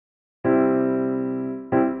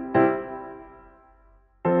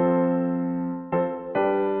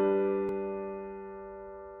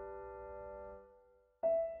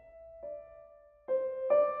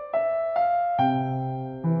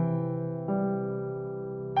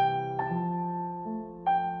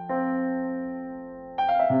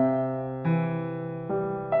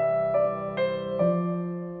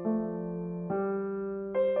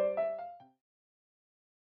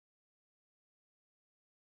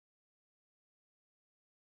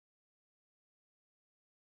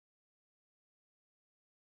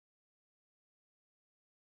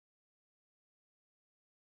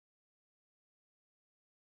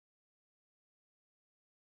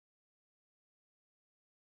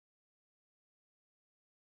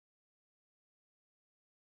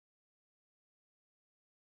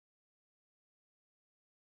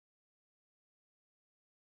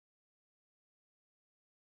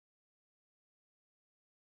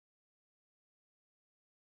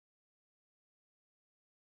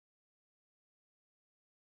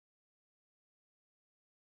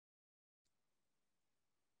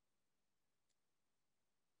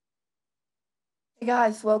Hey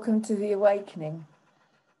guys, welcome to the awakening.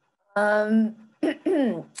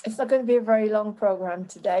 It's not going to be a very long program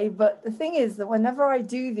today, but the thing is that whenever I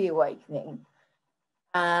do the awakening,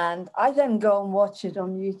 and I then go and watch it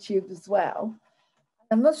on YouTube as well,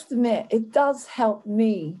 I must admit it does help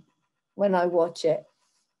me when I watch it.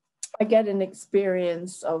 I get an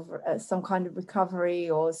experience of some kind of recovery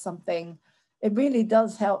or something. It really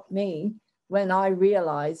does help me when I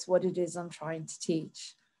realize what it is I'm trying to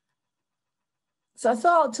teach. So I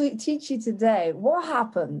thought I'll teach you today what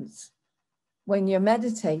happens when you're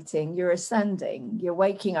meditating, you're ascending, you're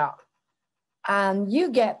waking up, and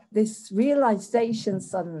you get this realization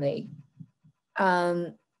suddenly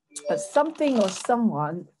that something or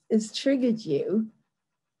someone has triggered you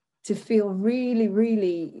to feel really,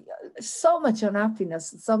 really so much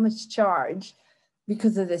unhappiness and so much charge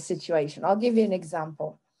because of this situation. I'll give you an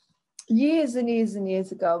example. Years and years and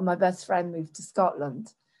years ago, my best friend moved to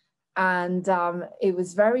Scotland. And it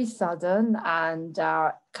was very sudden and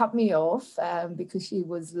cut me off because she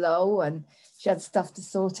was low and she had stuff to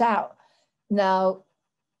sort out. Now,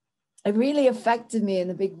 it really affected me in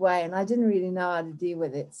a big way and I didn't really know how to deal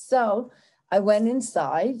with it. So I went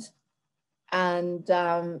inside and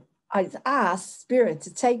I asked Spirit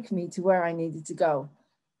to take me to where I needed to go.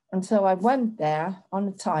 And so I went there on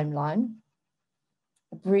a timeline,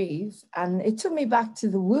 breathe, and it took me back to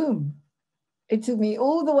the womb. It took me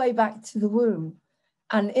all the way back to the womb.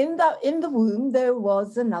 And in the womb, there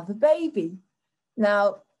was another baby.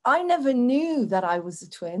 Now, I never knew that I was a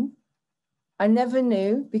twin. I never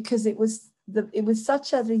knew because it was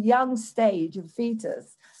such at a young stage of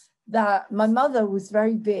fetus that my mother was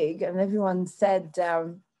very big and everyone said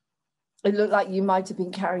it looked like you might have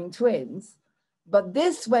been carrying twins. But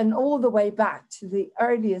this went all the way back to the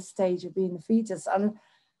earliest stage of being a fetus. And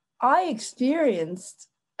I experienced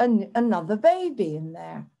another baby in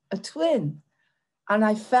there, a twin. And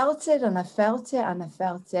I felt it and I felt it and I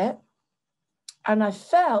felt it. And I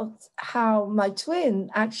felt how my twin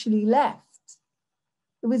actually left.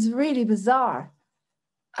 It was really bizarre.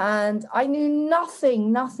 And I knew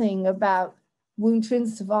nothing about wound twin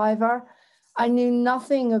survivor. I knew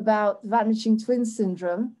nothing about vanishing twin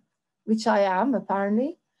syndrome, which I am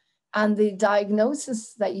apparently, and the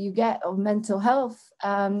diagnosis that you get of mental health.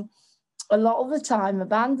 A lot of the time,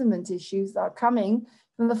 abandonment issues are coming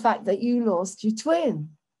from the fact that you lost your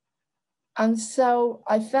twin. And so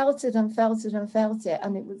I felt it and felt it and felt it,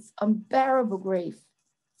 and it was unbearable grief.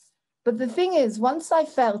 But the thing is, once I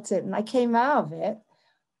felt it and I came out of it,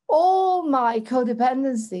 all my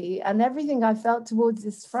codependency and everything I felt towards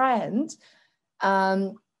this friend,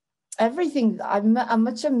 everything, I'm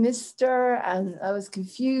much a mister, and I was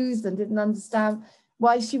confused and didn't understand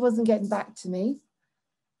why she wasn't getting back to me.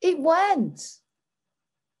 It went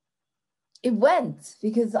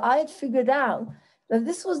because I had figured out that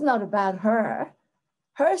this was not about her.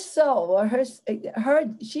 Her soul or her,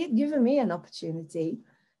 she had given me an opportunity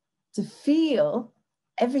to feel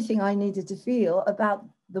everything I needed to feel about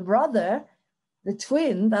the brother, the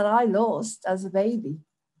twin that I lost as a baby,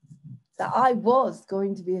 that I was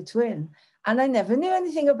going to be a twin. And I never knew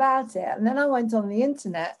anything about it. And then I went on the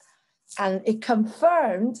internet and it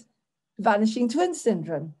confirmed vanishing twin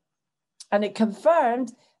syndrome. And it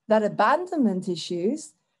confirmed that abandonment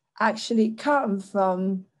issues actually come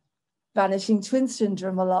from vanishing twin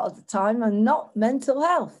syndrome a lot of the time and not mental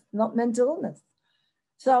health, not mental illness.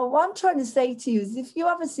 So what I'm trying to say to you is if you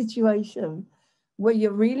have a situation where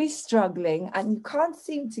you're really struggling and you can't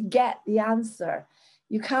seem to get the answer,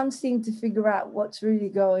 you can't seem to figure out what's really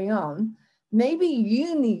going on, maybe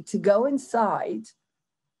you need to go inside,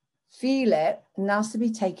 feel it, and ask to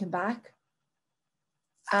be taken back.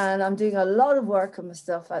 And I'm doing a lot of work on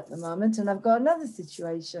myself at the moment. And I've got another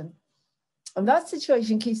situation. And that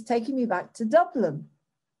situation keeps taking me back to Dublin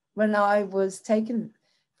when I was taken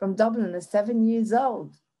from Dublin at 7 years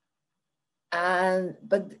old.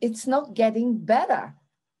 But it's not getting better.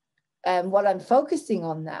 And what I'm focusing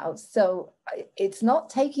on now. So it's not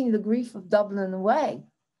taking the grief of Dublin away,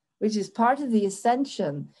 which is part of the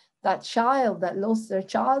ascension. That child that lost their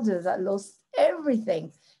childhood, that lost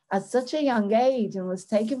everything at such a young age and was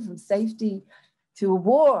taken from safety to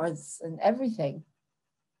awards and everything,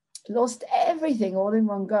 lost everything all in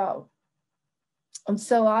one go. And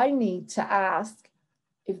so I need to ask,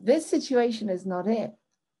 if this situation is not it,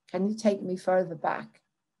 can you take me further back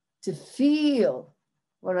to feel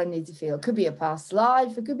what I need to feel? It could be a past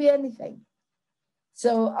life, it could be anything.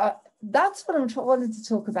 So that's what I wanted to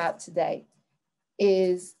talk about today,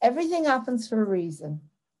 is everything happens for a reason.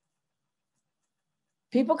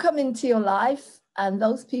 People come into your life, and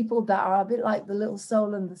those people that are a bit like the little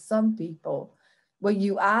soul and the sun people, where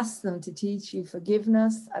you ask them to teach you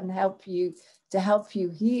forgiveness and help you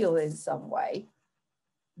heal in some way,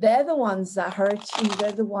 they're the ones that hurt you.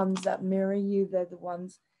 They're the ones that mirror you. They're the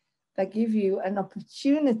ones that give you an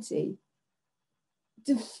opportunity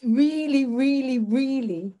to really, really,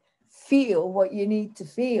 really feel what you need to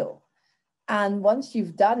feel. And once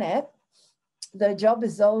you've done it, their job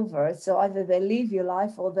is over. So either they leave your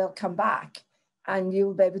life or they'll come back and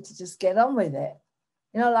you'll be able to just get on with it.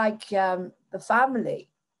 You know, like the family,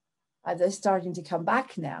 they're starting to come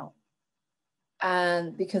back now.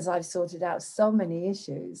 And because I've sorted out so many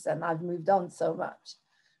issues and I've moved on so much.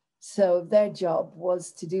 So their job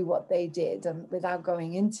was to do what they did, and without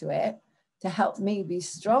going into it, to help me be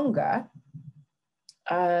stronger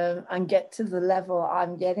and get to the level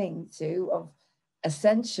I'm getting to of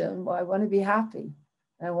ascension, where I want to be happy.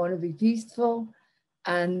 And I want to be peaceful.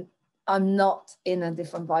 And I'm not in a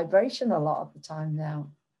different vibration a lot of the time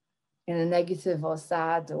now, in a negative or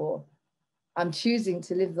sad, or I'm choosing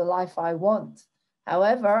to live the life I want.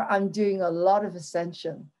 However, I'm doing a lot of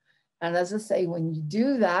ascension. And as I say, when you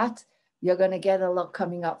do that, you're going to get a lot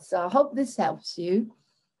coming up. So I hope this helps you.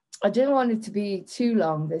 I didn't want it to be too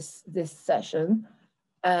long, this session.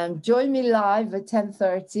 Join me live at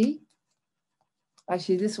 10:30.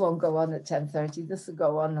 Actually, this won't go on at 10:30. This will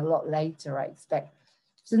go on a lot later, I expect.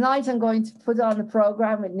 Tonight, I'm going to put on a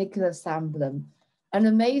program with Nicholas Hamblin, an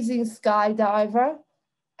amazing skydiver,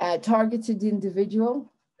 a targeted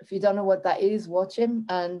individual. If you don't know what that is, watch him.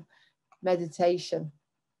 And meditation.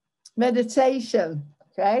 Meditation,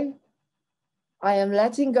 okay? I am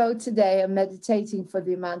letting go today and meditating for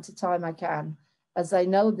the amount of time I can, as I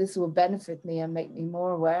know this will benefit me and make me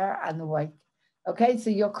more aware and awake. Okay, so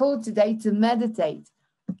you're called today to meditate.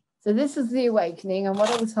 So this is the awakening, and what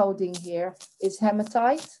I was holding here is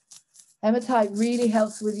hematite. Hematite really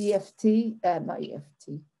helps with EFT, not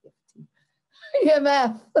EFT,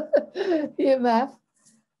 EMF, EMF,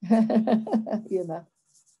 EMF,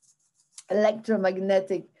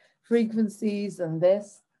 electromagnetic frequencies, and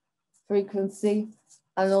this frequency,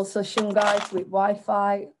 and also shungite with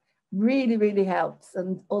Wi-Fi really, really helps.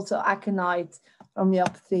 And also aconite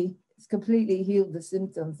homeopathy. It's completely healed the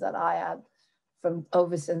symptoms that I had from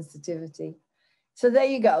oversensitivity. So there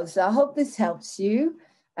you go. So I hope this helps you.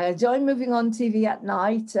 Join Moving On TV at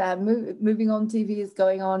night. Moving On TV is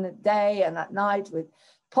going on at day and at night with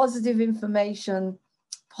positive information,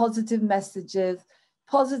 positive messages,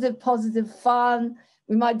 positive fun.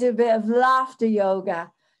 We might do a bit of laughter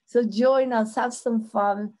yoga. So join us, have some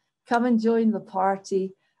fun, come and join the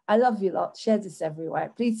party. I love you lot. Share this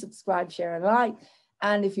everywhere. Please subscribe, share, and like.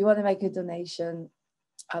 And if you want to make a donation,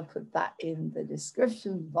 I'll put that in the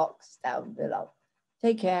description box down below.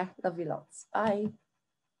 Take care. Love you lots. Bye.